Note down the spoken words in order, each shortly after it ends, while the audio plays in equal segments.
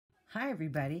Hi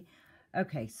everybody.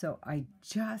 Okay, so I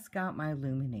just got my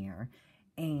Luminaire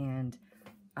and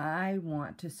I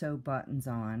want to sew buttons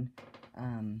on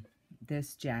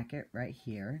this jacket right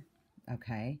here.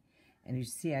 Okay, and you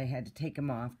see I had to take them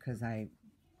off because I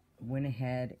went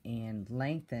ahead and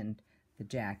lengthened the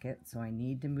jacket, so I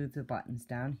need to move the buttons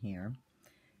down here.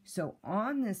 So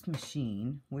on this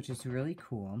machine, which is really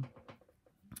cool,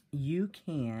 you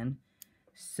can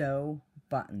sew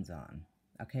buttons on,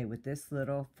 okay, with this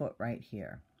little foot right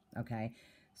here. Okay,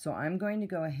 so I'm going to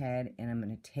go ahead and I'm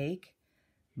going to take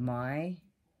my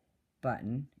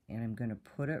button and I'm going to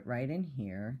put it right in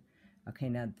here. Okay,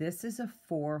 now this is a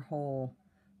 4-hole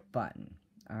button.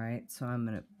 All right, so I'm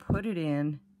going to put it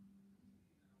in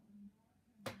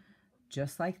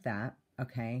just like that.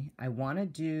 Okay, I want to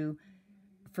do,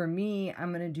 for me,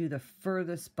 I'm going to do the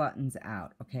furthest buttons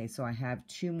out. Okay, so I have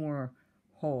 2 more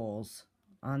holes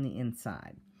on the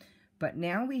inside. But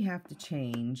now we have to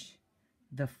change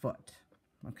the foot.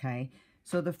 Okay,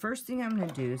 so the first thing I'm going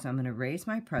to do is I'm going to raise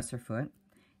my presser foot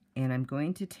and I'm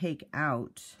going to take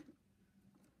out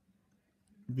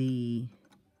the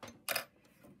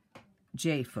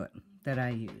J foot that I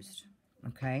used.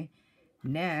 Okay,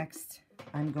 next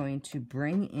I'm going to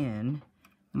bring in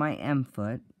my M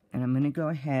foot and I'm going to go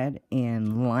ahead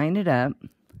and line it up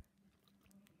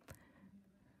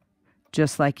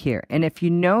just like here. And if you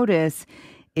notice,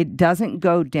 it doesn't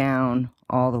go down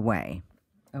all the way.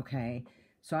 Okay,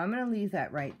 so I'm going to leave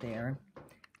that right there.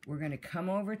 We're going to come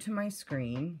over to my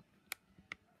screen.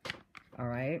 All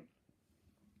right,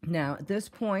 now at this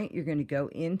point you're going to go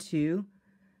into,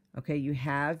 okay, you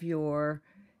have your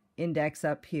index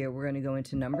up here. We're going to go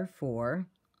into number 4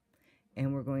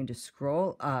 and we're going to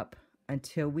scroll up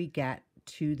until we get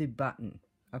to the button.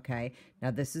 Okay,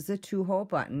 now this is a 2-hole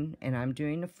button and I'm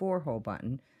doing a 4-hole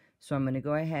button, so I'm going to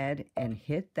go ahead and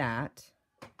hit that.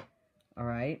 All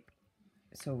right,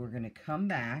 so we're going to come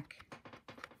back.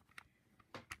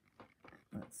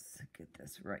 Let's get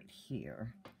this right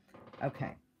here.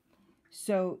 Okay,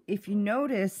 so if you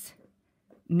notice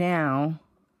now,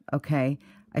 okay,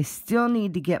 I still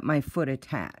need to get my foot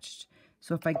attached.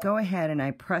 So if I go ahead and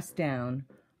I press down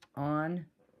on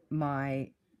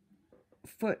my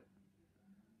foot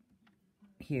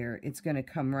here, it's going to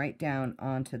come right down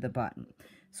onto the button.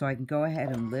 So I can go ahead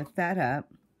and lift that up.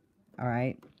 All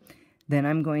right, then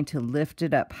I'm going to lift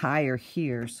it up higher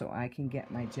here so I can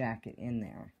get my jacket in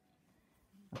there.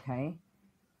 Okay,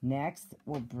 next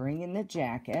we'll bring in the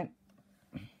jacket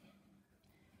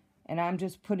and I'm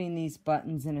just putting these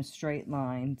buttons in a straight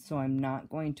line, so I'm not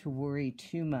going to worry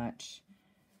too much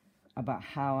about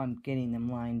how I'm getting them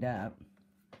lined up.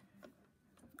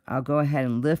 I'll go ahead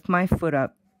and lift my foot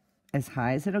up as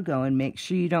high as it'll go and make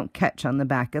sure you don't catch on the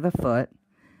back of the foot.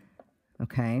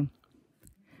 Okay, and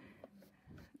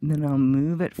then I'll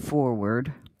move it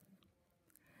forward.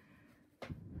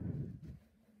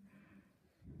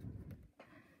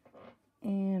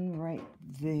 And right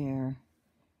there,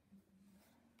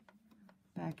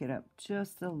 back it up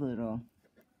just a little.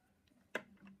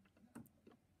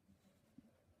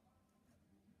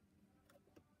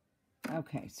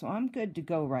 Okay, so I'm good to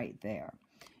go right there.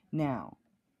 Now,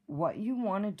 what you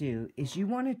want to do is you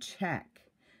want to check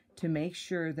to make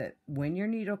sure that when your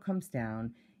needle comes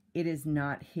down, it is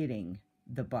not hitting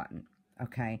the button.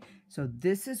 Okay, so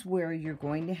this is where you're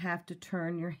going to have to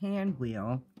turn your hand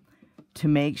wheel to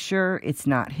make sure it's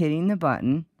not hitting the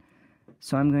button.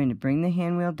 So I'm going to bring the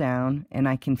hand wheel down and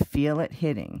I can feel it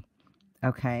hitting.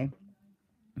 Okay,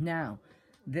 now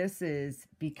this is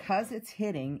because it's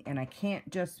hitting and I can't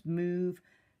just move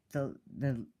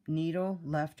the needle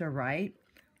left or right.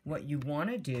 What you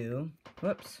want to do,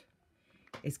 whoops,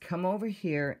 is come over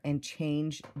here and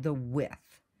change the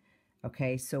width.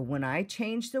 Okay, so when I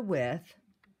change the width,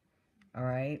 all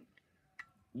right,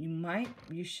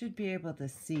 you should be able to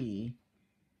see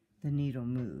the needle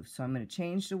move. So I'm going to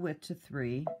change the width to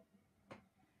 3.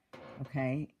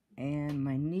 Okay, and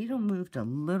my needle moved a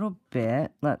little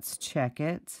bit. Let's check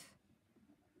it.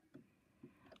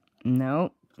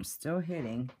 Nope, I'm still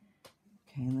hitting.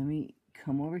 Okay, let me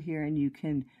come over here and you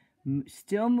can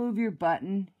still move your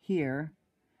button here.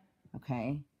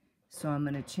 Okay, so I'm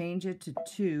going to change it to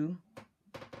 2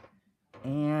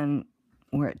 and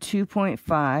we're at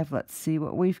 2.5. Let's see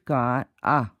what we've got.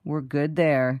 Ah, we're good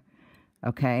there.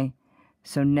 Okay,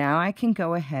 so now I can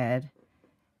go ahead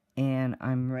and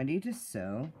I'm ready to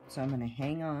sew. So I'm going to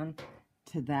hang on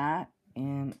to that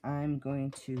and I'm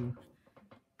going to,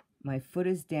 my foot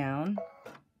is down.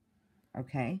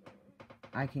 Okay,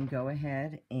 I can go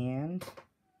ahead and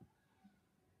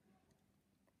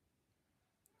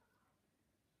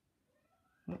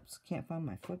oops, can't find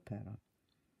my foot pedal.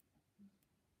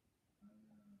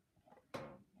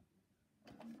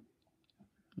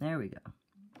 There we go.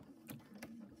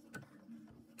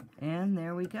 And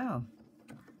there we go.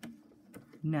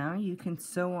 Now you can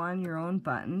sew on your own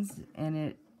buttons, and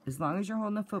it, as long as you're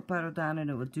holding the foot pedal down,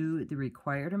 and it will do the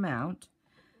required amount.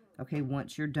 Okay,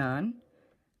 once you're done,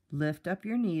 lift up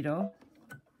your needle.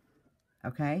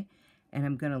 Okay, and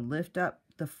I'm going to lift up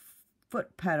the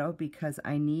foot pedal because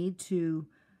I need to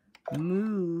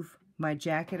move my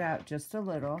jacket out just a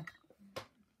little.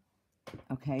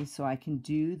 Okay, so I can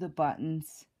do the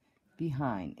buttons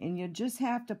behind. And you just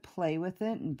have to play with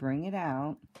it and bring it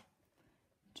out.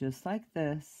 Just like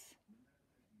this.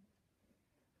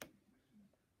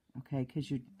 Okay, because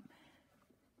you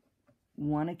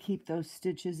want to keep those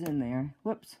stitches in there.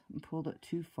 Whoops, I pulled it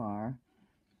too far.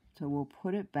 So we'll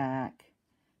put it back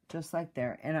just like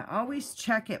there. And I always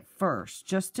check it first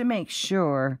just to make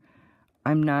sure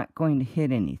I'm not going to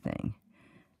hit anything.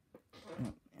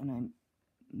 And I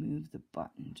move the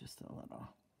button just a little.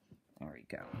 There we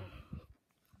go.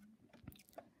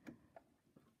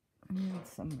 And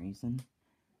for some reason,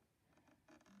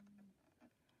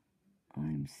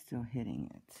 I'm still hitting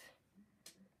it.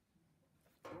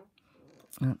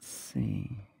 Let's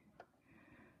see.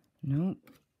 Nope.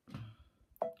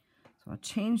 So I'll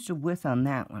change the width on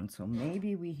that one. So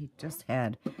maybe we just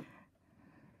had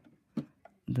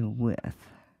the width.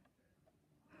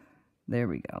 There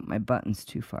we go. My button's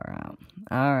too far out.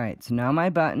 All right, so now my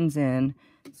button's in,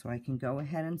 so I can go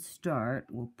ahead and start.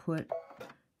 We'll put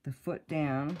the foot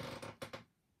down.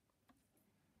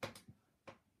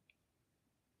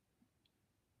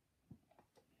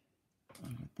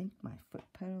 And I think my foot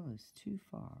pedal is too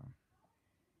far.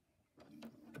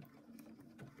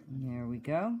 And there we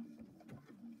go.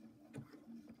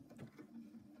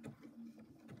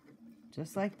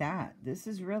 Just like that. This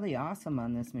is really awesome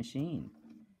on this machine.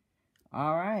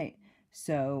 All right,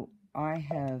 so I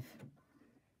have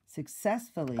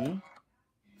successfully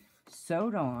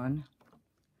sewed on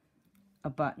a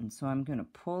button. So I'm going to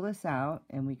pull this out,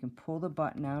 and we can pull the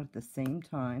button out at the same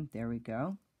time. There we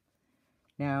go.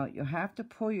 Now, you'll have to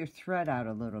pull your thread out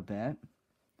a little bit.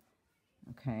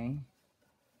 Okay.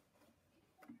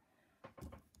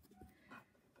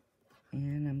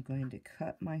 And I'm going to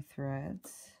cut my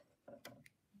threads.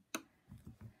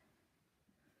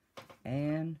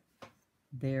 And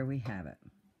there we have it.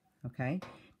 Okay,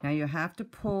 now you have to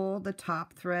pull the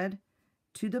top thread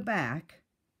to the back,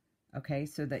 okay,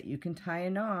 so that you can tie a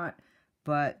knot,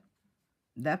 but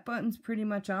that button's pretty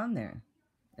much on there.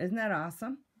 Isn't that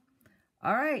awesome?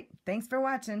 All right, thanks for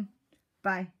watching.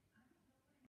 Bye.